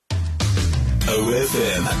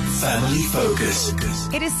OFM Family Focus.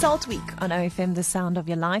 It is Salt Week on OFM, the sound of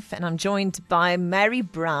your life, and I'm joined by Mhairi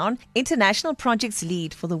Brown, International Projects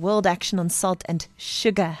Lead for the World Action on Salt and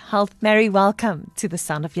Sugar Health. Mhairi, welcome to the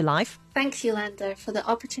sound of your life. Thanks, Yolanda, for the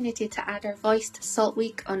opportunity to add our voice to Salt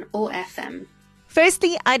Week on OFM.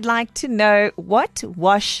 Firstly, I'd like to know what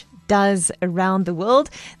WASH does around the world.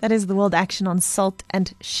 That is the World Action on Salt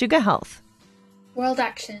and Sugar Health. World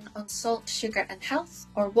Action on Salt, Sugar and Health,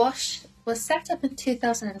 or WASH, was set up in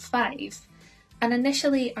 2005, and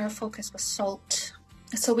initially our focus was salt.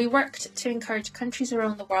 So we worked to encourage countries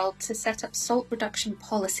around the world to set up salt reduction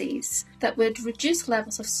policies that would reduce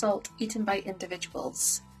levels of salt eaten by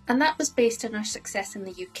individuals. And that was based on our success in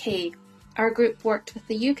the UK. Our group worked with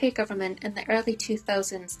the UK government in the early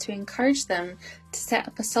 2000s to encourage them to set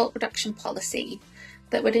up a salt reduction policy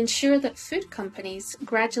that would ensure that food companies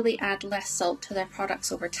gradually add less salt to their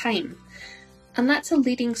products over time. And that's a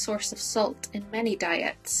leading source of salt in many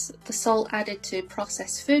diets, the salt added to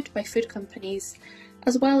processed food by food companies,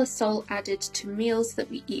 as well as salt added to meals that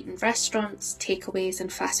we eat in restaurants, takeaways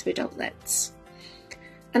and fast food outlets.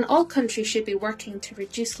 And all countries should be working to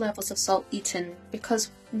reduce levels of salt eaten,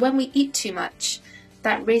 because when we eat too much,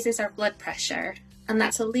 that raises our blood pressure, and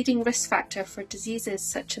that's a leading risk factor for diseases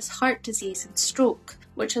such as heart disease and stroke,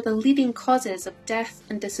 which are the leading causes of death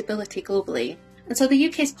and disability globally. And so the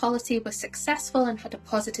UK's policy was successful and had a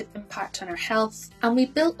positive impact on our health, and we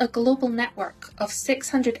built a global network of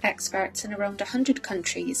 600 experts in around 100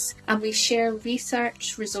 countries, and we share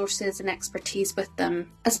research, resources and expertise with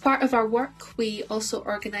them. As part of our work, we also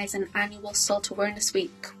organise an annual Salt Awareness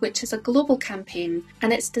Week, which is a global campaign,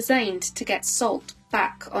 and it's designed to get salt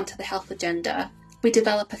back onto the health agenda. We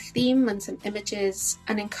develop a theme and some images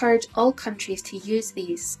and encourage all countries to use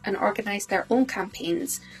these and organise their own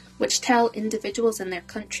campaigns, which tell individuals in their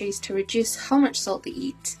countries to reduce how much salt they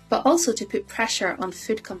eat, but also to put pressure on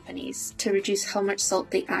food companies to reduce how much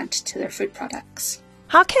salt they add to their food products.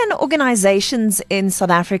 How can organisations in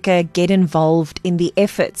South Africa get involved in the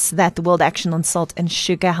efforts that the World Action on Salt and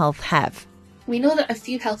Sugar Health have? We know that a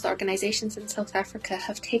few health organisations in South Africa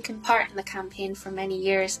have taken part in the campaign for many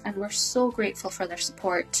years, and we're so grateful for their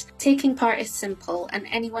support. Taking part is simple and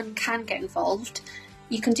anyone can get involved.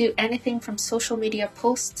 You can do anything from social media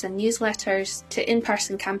posts and newsletters to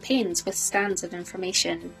in-person campaigns with stands of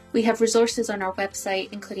information. We have resources on our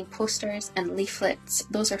website, including posters and leaflets.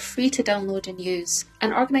 Those are free to download and use.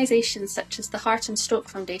 And organisations such as the Heart and Stroke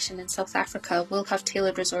Foundation in South Africa will have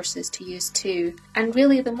tailored resources to use too. And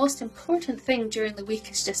really the most important thing during the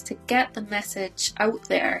week is just to get the message out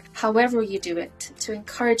there, however you do it, to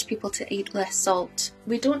encourage people to eat less salt.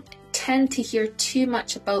 We don't tend to hear too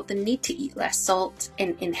much about the need to eat less salt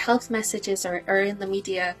in health messages or in the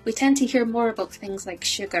media. We tend to hear more about things like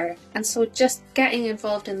sugar, and so just getting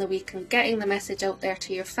involved in the week and getting the message out there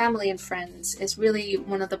to your family and friends is really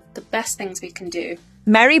one of the best things we can do.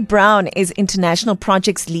 Mhairi Brown is International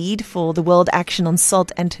Projects Lead for the World Action on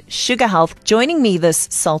Salt and Sugar Health, joining me this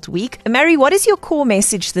Salt Week. Mhairi, what is your core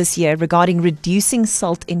message this year regarding reducing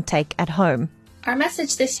salt intake at home? Our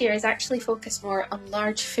message this year is actually focused more on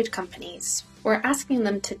large food companies. We're asking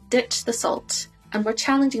them to ditch the salt, and we're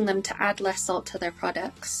challenging them to add less salt to their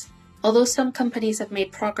products. Although some companies have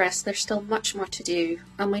made progress, there's still much more to do,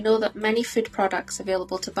 and we know that many food products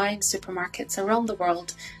available to buy in supermarkets around the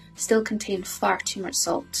world still contain far too much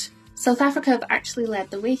salt. South Africa have actually led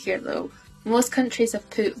the way here though. Most countries have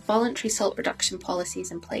put voluntary salt reduction policies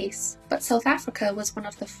in place, but South Africa was one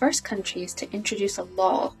of the first countries to introduce a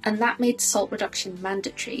law, and that made salt reduction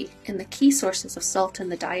mandatory in the key sources of salt in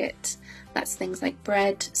the diet. That's things like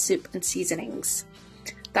bread, soup and seasonings.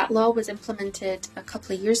 That law was implemented a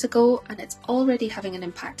couple of years ago, and it's already having an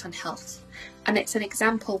impact on health, and it's an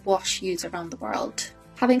example WASH use around the world.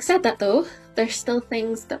 Having said that though, there's still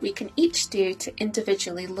things that we can each do to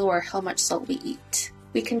individually lower how much salt we eat.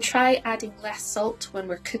 We can try adding less salt when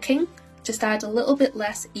we're cooking. Just add a little bit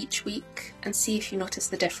less each week and see if you notice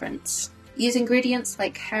the difference. Use ingredients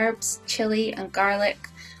like herbs, chili and garlic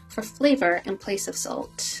for flavour in place of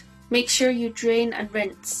salt. Make sure you drain and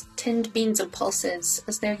rinse tinned beans and pulses,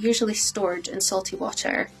 as they're usually stored in salty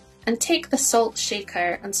water. And take the salt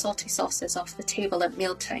shaker and salty sauces off the table at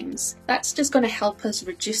mealtimes. That's just going to help us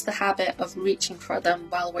reduce the habit of reaching for them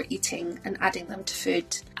while we're eating and adding them to food.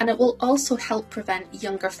 And it will also help prevent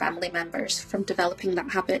younger family members from developing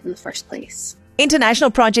that habit in the first place.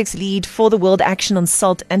 International Projects Lead for the World Action on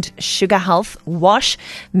Salt and Sugar Health, WASH,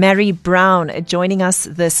 Mhairi Brown, joining us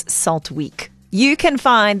this Salt Week. You can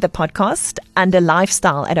find the podcast under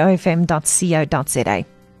lifestyle at ofm.co.za.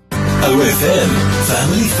 OFM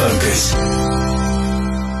Family Focus.